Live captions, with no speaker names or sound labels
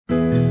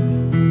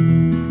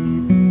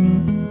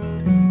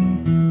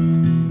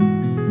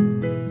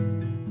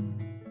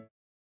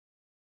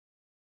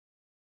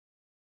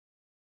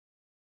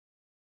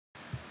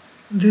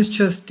This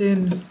just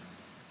in.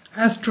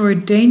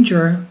 Asteroid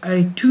danger,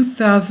 a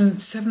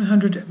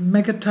 2,700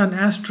 megaton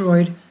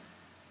asteroid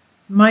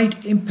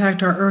might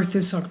impact our Earth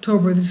this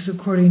October. This is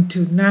according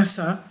to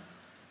NASA.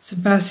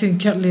 Sebastian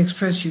Ketley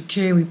Express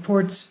UK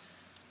reports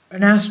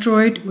an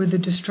asteroid with a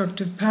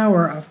destructive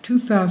power of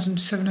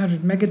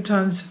 2,700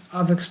 megatons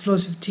of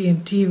explosive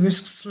TNT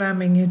risks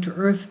slamming into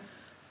Earth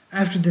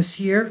after this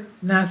year,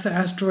 NASA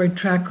asteroid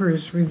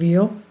trackers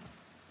reveal.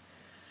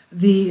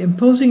 The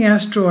imposing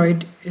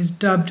asteroid is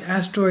dubbed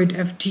Asteroid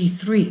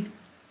FT3.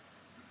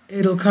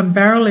 It'll come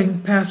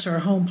barreling past our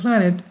home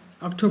planet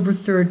October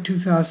 3rd,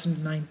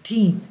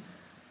 2019.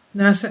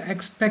 NASA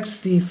expects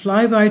the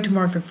flyby to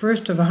mark the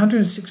first of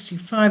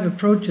 165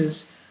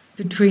 approaches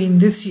between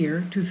this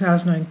year,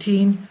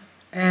 2019,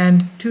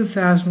 and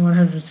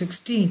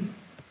 2116.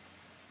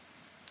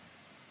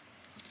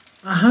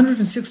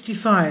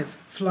 165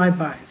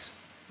 flybys.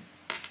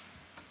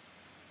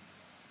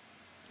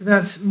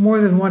 That's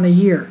more than one a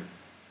year.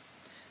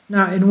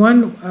 Now, in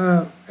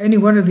any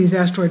one of these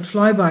asteroid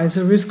flybys,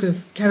 the risk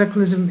of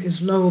cataclysm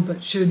is low,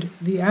 but should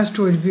the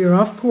asteroid veer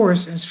off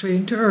course and straight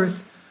into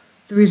Earth,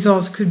 the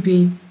results could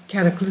be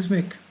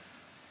cataclysmic.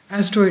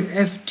 Asteroid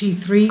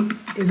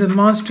FT3 is a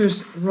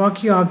monstrous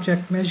rocky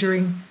object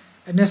measuring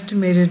an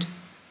estimated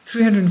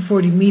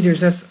 340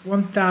 meters, that's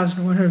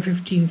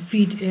 1,115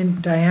 feet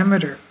in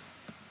diameter.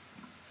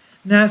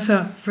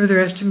 NASA further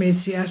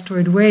estimates the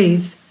asteroid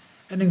weighs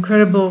an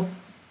incredible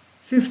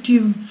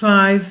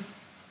 55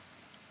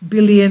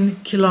 billion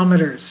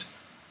kilometers.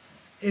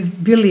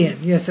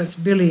 Yes, that's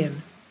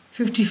billion.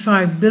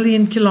 55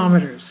 billion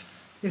kilometers.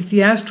 If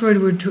the asteroid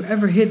were to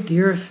ever hit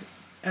the Earth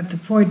at the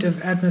point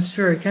of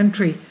atmospheric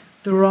entry,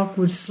 the rock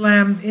would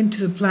slam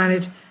into the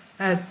planet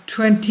at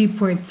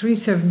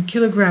 20.37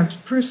 kilograms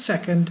per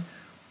second,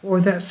 or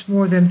that's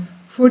more than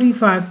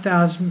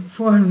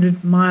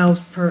 45,400 miles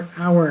per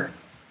hour.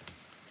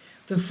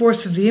 The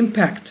force of the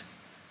impact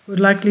would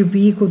likely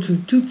be equal to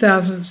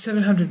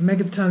 2,700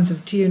 megatons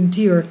of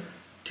TNT, or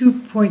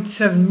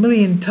 2.7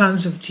 million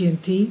tons of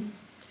TNT.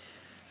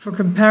 For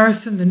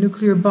comparison, the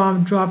nuclear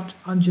bomb dropped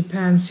on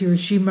Japan's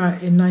Hiroshima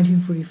in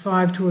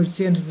 1945 towards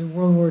the end of the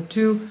World War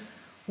II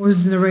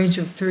was in the range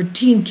of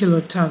 13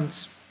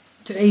 kilotons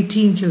to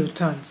 18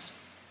 kilotons,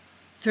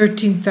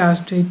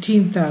 13,000 to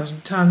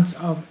 18,000 tons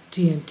of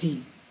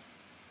TNT.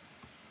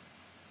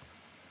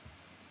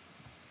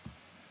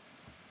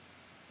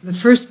 The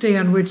first day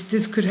on which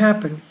this could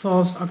happen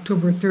falls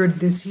October 3rd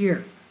this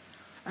year.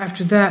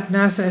 After that,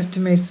 NASA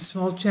estimates the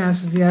small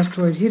chance of the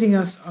asteroid hitting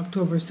us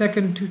October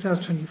 2nd,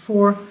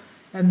 2024,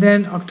 and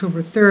then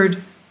October 3rd,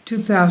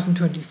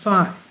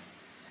 2025.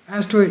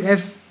 Asteroid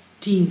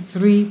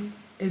FT3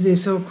 is a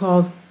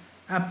so-called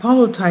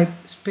Apollo-type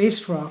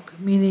space rock,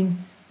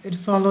 meaning it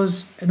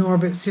follows an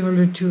orbit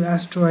similar to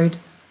asteroid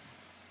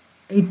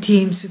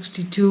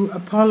 1862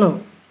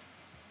 Apollo.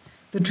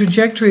 The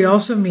trajectory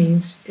also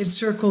means it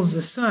circles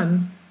the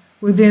Sun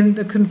within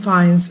the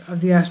confines of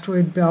the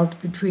asteroid belt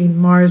between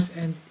Mars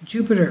and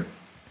Jupiter.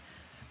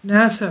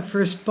 NASA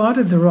first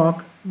spotted the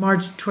rock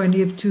March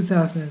 20th,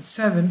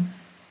 2007,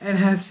 and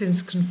has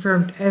since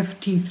confirmed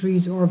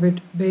FT3's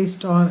orbit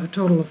based on a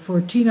total of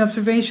 14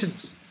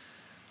 observations.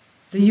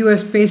 The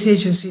U.S. Space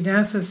Agency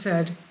NASA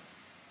said,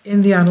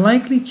 in the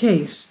unlikely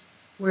case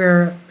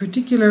where a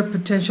particular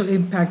potential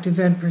impact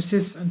event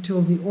persists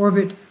until the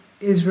orbit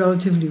is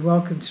relatively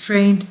well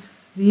constrained,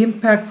 the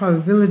impact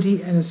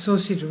probability and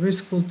associated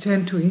risk will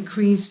tend to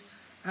increase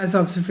as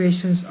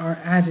observations are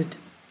added.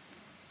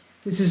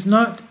 This is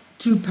not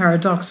too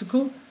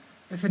paradoxical.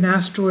 If an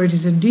asteroid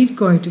is indeed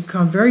going to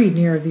come very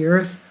near the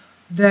Earth,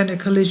 then a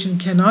collision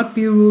cannot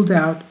be ruled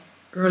out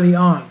early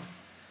on.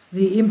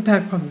 The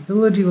impact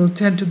probability will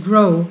tend to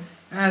grow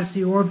as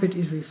the orbit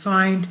is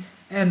refined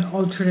and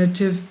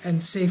alternative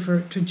and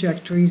safer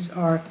trajectories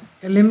are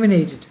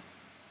eliminated.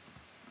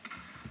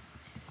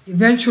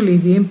 Eventually,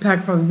 the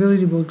impact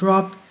probability will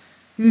drop,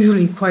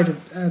 usually quite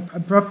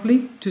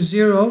abruptly, to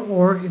zero,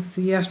 or if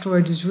the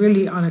asteroid is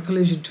really on a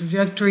collision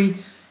trajectory,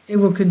 it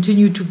will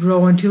continue to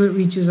grow until it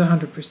reaches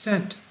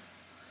 100%.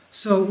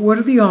 So what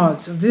are the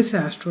odds of this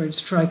asteroid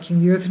striking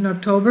the Earth in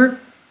October?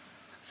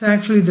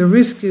 Thankfully, the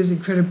risk is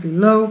incredibly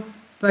low,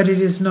 but it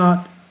is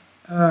not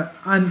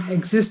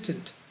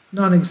non-existent.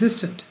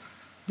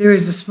 There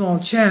is a small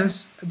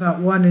chance, about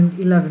 1 in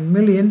 11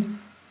 million,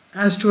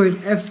 asteroid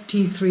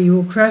FT3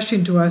 will crash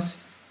into us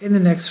in the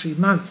next 3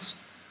 months.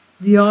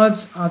 The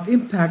odds of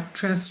impact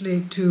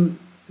translate to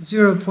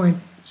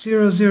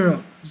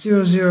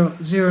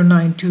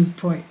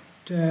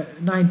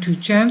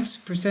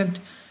 0.0000092%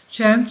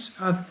 chance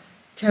of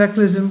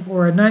cataclysm,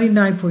 or a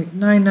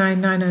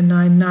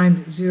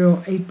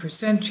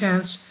 99.9999908%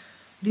 chance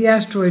the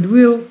asteroid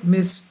will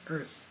miss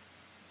Earth.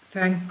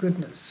 Thank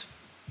goodness.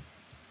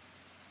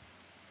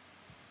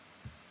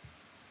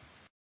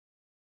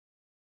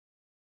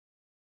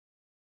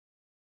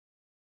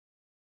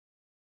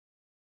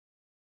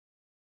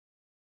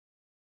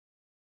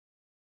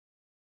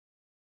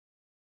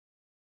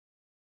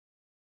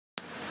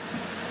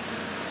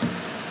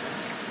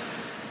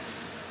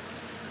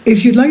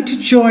 If you'd like to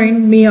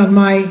join me on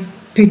my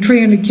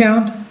Patreon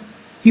account,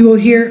 you will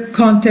hear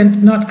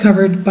content not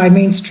covered by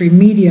mainstream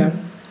media.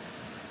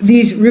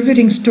 These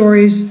riveting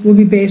stories will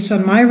be based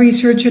on my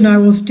research, and I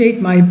will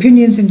state my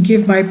opinions and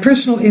give my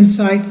personal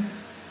insight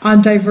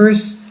on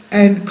diverse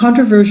and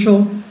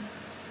controversial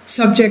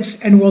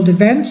subjects and world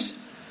events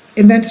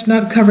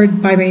not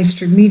covered by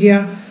mainstream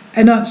media,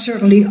 and not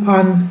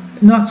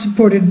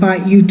supported by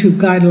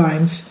YouTube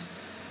guidelines.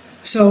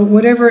 So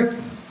whatever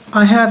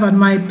I have on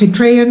my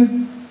Patreon,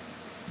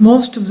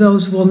 most of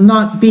those will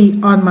not be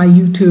on my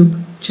YouTube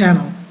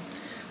channel.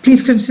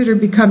 Please consider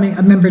becoming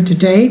a member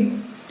today.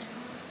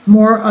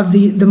 More of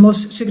the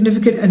most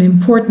significant and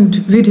important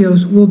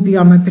videos will be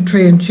on my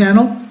Patreon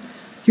channel.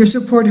 Your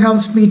support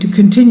helps me to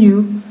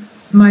continue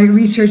my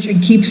research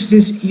and keeps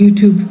this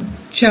YouTube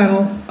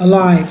channel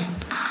alive.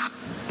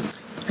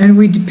 And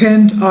we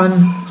depend on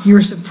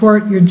your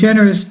support, your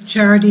generous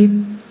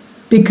charity,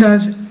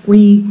 because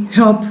we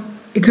help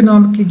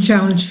economically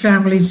challenged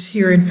families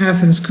here in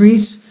Athens,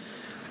 Greece,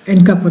 in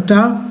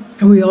Kapota,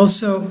 and we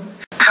also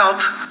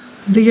help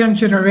the young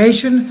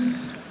generation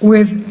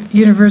with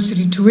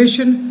university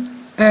tuition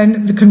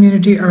and the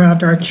community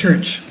around our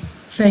church.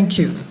 Thank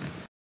you.